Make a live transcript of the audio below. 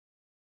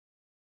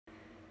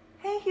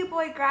Hugh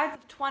Boyd Grads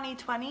of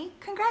 2020,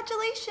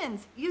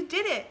 congratulations! You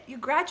did it! You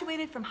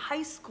graduated from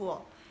high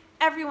school.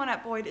 Everyone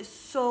at Boyd is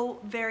so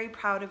very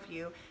proud of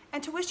you.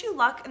 And to wish you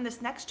luck in this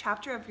next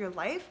chapter of your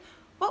life,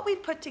 what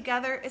we've put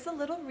together is a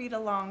little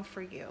read-along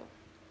for you.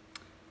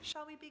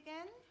 Shall we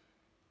begin?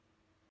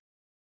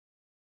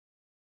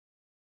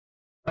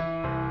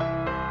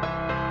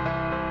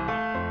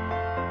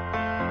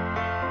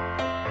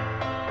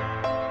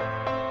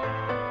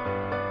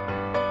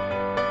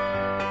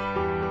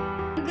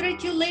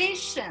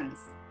 Congratulations!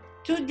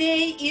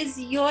 Today is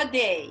your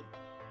day.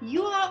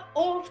 You are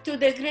off to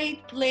the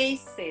great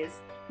places.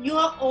 You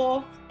are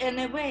off and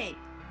away.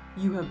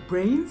 You have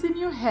brains in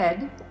your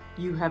head.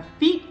 You have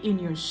feet in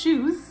your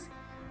shoes.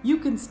 You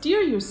can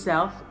steer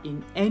yourself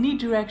in any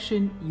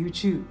direction you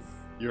choose.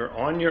 You're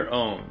on your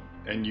own,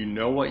 and you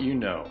know what you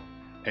know.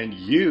 And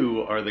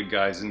you are the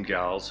guys and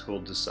gals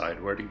who'll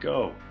decide where to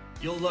go.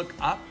 You'll look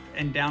up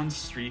and down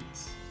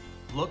streets,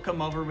 look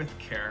 'em over with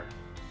care.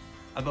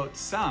 About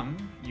some,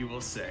 you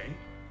will say,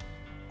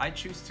 I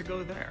choose to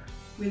go there.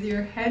 With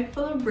your head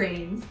full of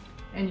brains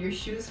and your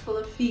shoes full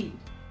of feet,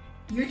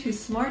 you're too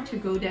smart to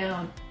go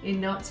down a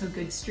not so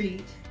good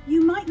street.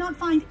 You might not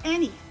find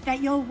any that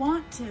you'll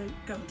want to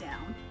go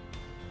down.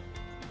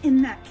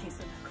 In that case,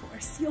 of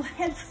course, you'll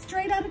head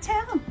straight out of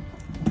town.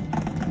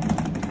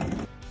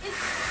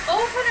 It's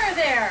opener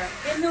there,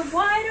 in the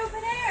wide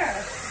open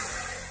air.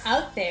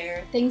 Out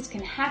there, things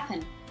can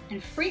happen,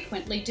 and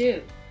frequently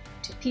do,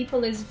 to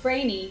people as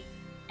brainy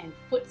and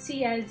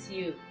footsy as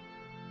you.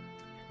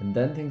 And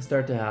then things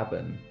start to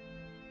happen.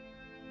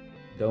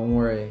 Don't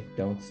worry,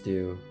 don't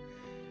stew.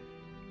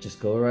 Just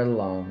go right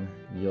along,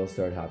 you'll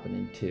start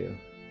happening too.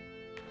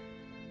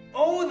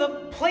 Oh,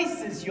 the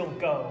places you'll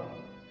go!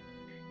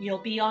 You'll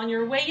be on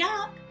your way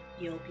up.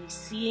 You'll be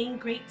seeing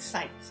great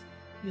sights.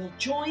 You'll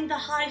join the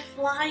high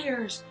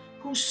flyers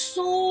who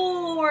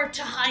soar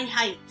to high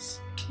heights.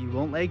 You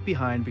won't lag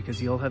behind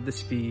because you'll have the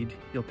speed.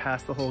 You'll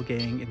pass the whole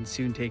gang and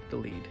soon take the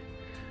lead.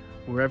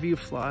 Wherever you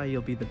fly,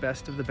 you'll be the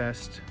best of the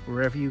best.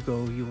 Wherever you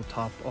go, you will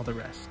top all the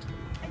rest.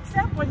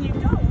 Except when you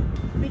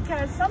don't,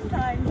 because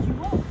sometimes you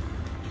won't.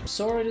 I'm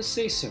sorry to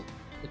say so,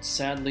 but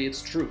sadly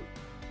it's true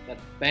that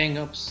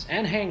bang-ups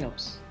and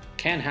hang-ups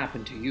can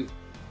happen to you.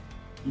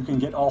 You can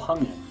get all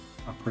hung in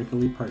a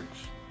prickly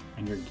perch,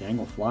 and your gang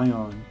will fly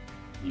on,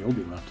 and you'll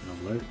be left in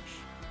a lurch.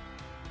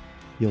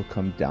 You'll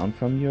come down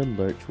from your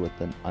lurch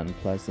with an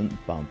unpleasant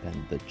bump,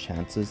 and the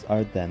chances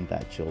are then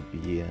that you'll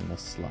be in a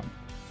slump.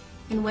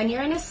 And when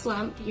you're in a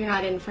slump, you're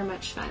not in for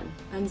much fun.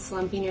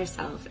 Unslumping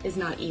yourself is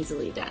not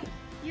easily done.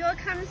 You'll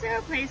come to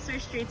a place where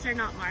streets are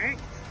not marked.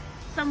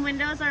 Some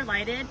windows are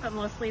lighted, but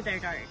mostly they're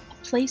dark.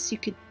 A place you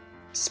could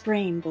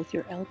sprain both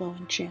your elbow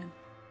and chin.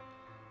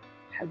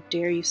 How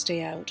dare you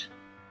stay out?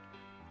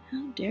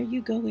 How dare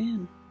you go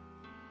in?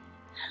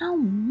 How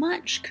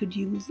much could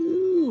you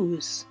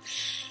lose?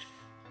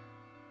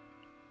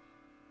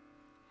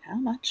 How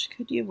much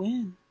could you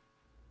win?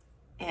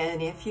 And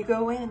if you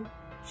go in,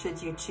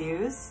 should you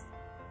choose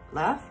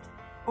left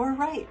or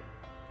right?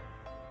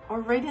 Or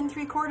right in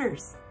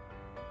 3/4?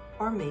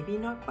 Or maybe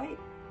not quite?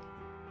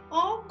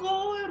 Or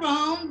go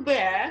around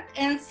back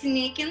and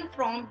sneak in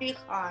from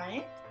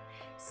behind?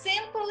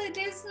 Simple it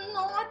is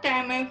not,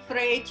 I'm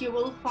afraid you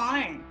will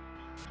find.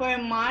 For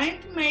a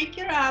mind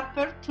maker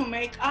upper to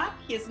make up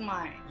his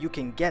mind. You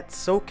can get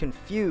so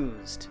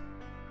confused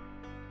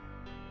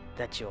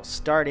that you'll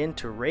start in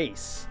to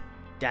race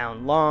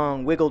down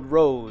long wiggled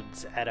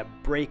roads at a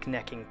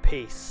breaknecking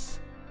pace.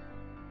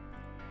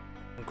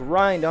 And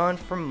grind on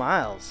for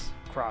miles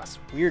across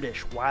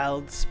weirdish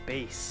wild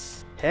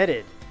space.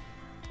 Headed,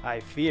 I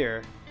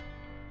fear,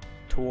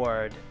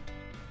 toward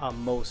a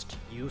most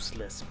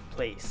useless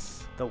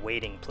place, the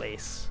waiting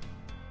place.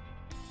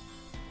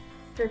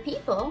 For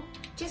people,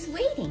 just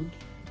waiting.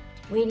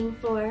 Waiting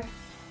for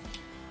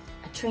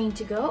a train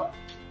to go.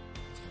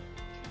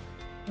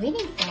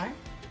 Waiting for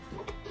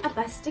a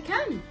bus to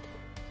come.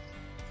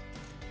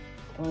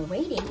 Or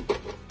waiting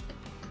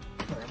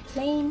for a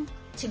plane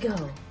to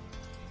go.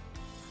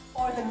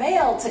 Or the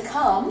mail to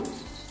come.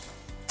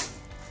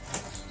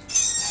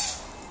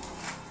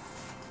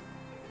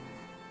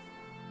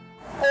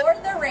 Or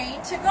the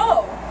rain to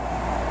go.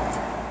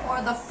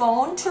 Or the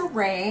phone to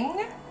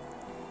ring.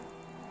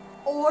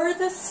 Or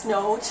the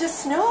snow to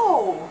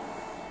snow.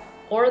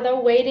 Or the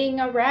waiting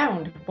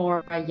around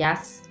for a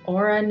yes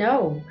or a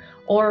no.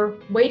 Or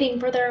waiting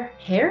for their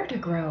hair to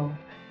grow.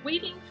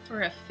 Waiting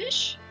for a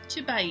fish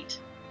to bite.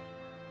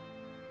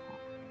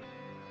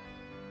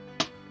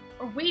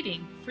 Or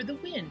waiting for the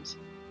wind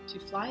to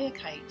fly a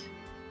kite.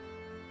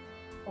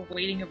 Or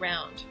waiting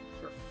around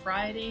for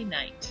Friday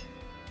night.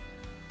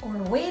 Or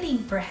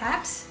waiting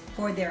perhaps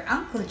for their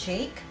Uncle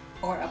Jake,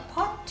 or a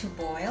pot to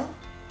boil,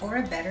 or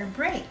a better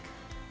break.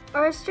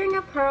 Or a string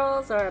of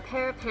pearls, or a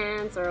pair of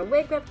pants, or a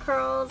wig with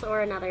curls,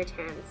 or another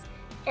chance.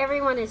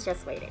 Everyone is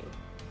just waiting.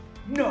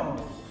 No,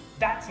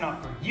 that's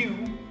not for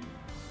you.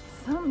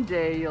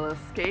 Someday you'll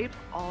escape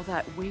all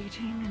that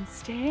waiting and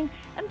staying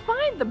and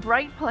find the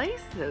bright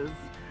places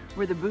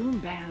where the boom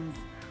bands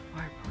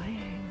are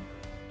playing.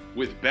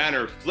 with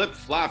banner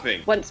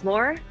flip-flopping. Once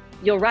more,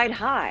 you'll ride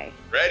high.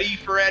 Ready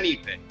for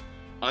anything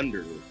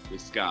under the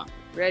sky.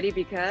 Ready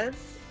because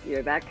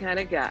you're that kind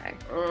of guy.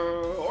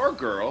 Or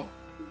girl.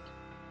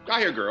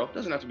 Guy or girl,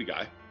 doesn't have to be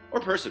guy. Or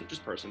person,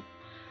 just person.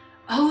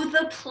 Oh,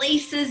 the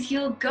places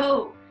you'll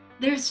go.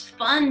 There's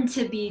fun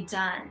to be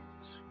done.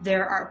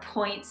 There are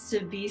points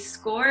to be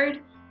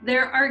scored.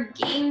 There are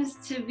games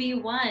to be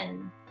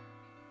won.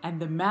 And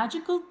the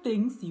magical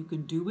things you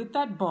can do with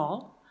that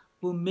ball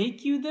will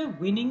make you the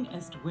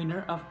winningest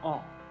winner of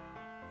all.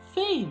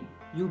 Fame.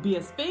 You'll be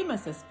as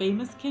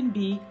famous can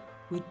be,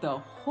 with the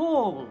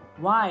whole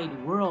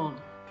wide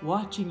world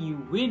watching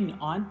you win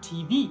on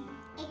TV.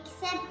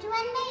 Except when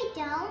they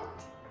don't.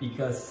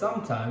 Because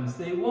sometimes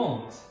they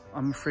won't.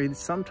 I'm afraid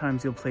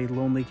sometimes you'll play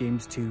lonely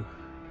games too.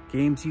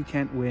 Games you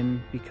can't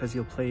win because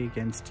you'll play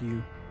against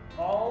you.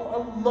 All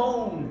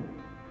alone.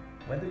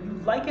 Whether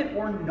you like it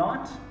or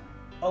not,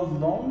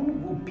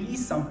 alone will be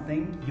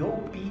something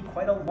you'll be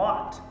quite a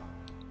lot.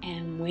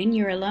 And when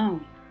you're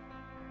alone,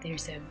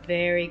 there's a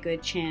very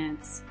good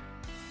chance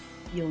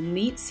you'll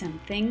meet some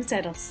things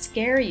that'll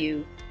scare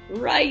you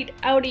right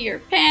out of your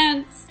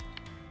pants.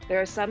 There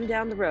are some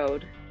down the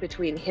road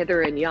between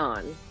hither and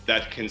yon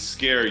that can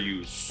scare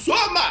you so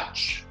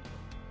much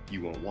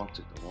you won't want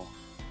to go on.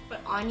 But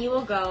on you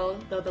will go,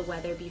 though the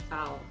weather be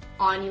foul.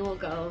 On you will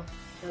go,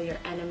 though your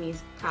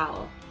enemies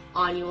prowl.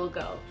 On you will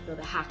go, though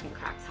the hack and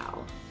cracks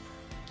howl.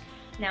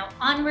 Now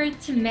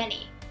onward to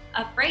many,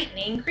 a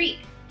brightening creek,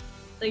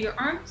 though your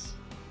arms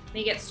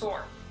may get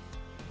sore,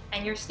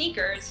 and your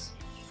sneakers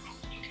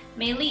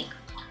may leak.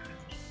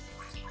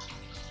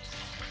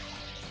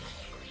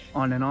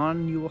 On and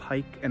on you will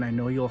hike, and I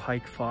know you'll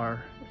hike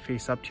far.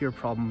 Face up to your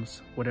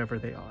problems, whatever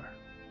they are.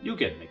 You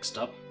get mixed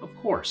up, of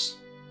course,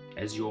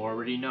 as you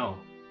already know.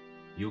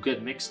 You'll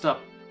get mixed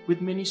up with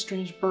many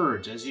strange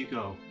birds as you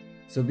go.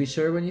 So be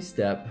sure when you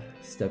step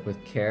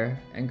with care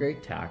and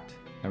great tact,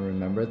 and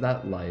remember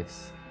that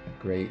life's a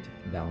great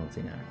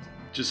balancing act.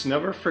 Just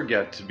never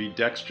forget to be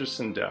dexterous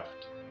and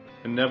deft,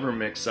 and never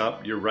mix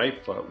up your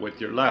right foot with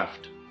your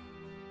left.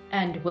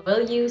 And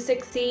will you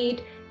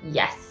succeed?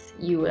 Yes,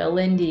 you will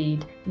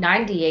indeed.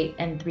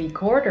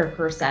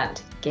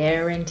 98.75%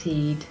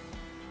 guaranteed.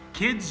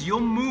 Kids,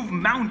 you'll move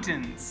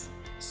mountains.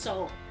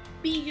 So,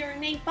 be your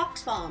name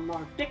Buxbaum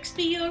or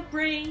Bixby or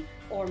Bray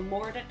or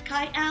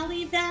Mordecai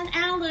Alley Van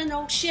Allen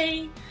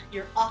O'Shea.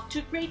 You're off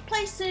to great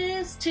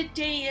places.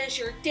 Today is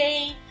your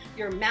day.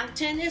 Your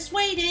mountain is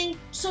waiting,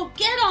 so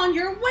get on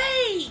your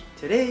way.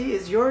 Today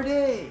is your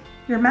day.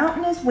 Your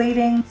mountain is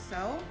waiting,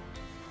 so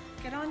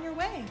get on your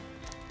way.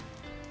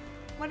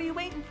 What are you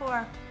waiting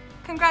for?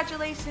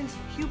 Congratulations,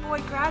 Hugh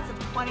Boyd Grads of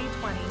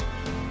 2020.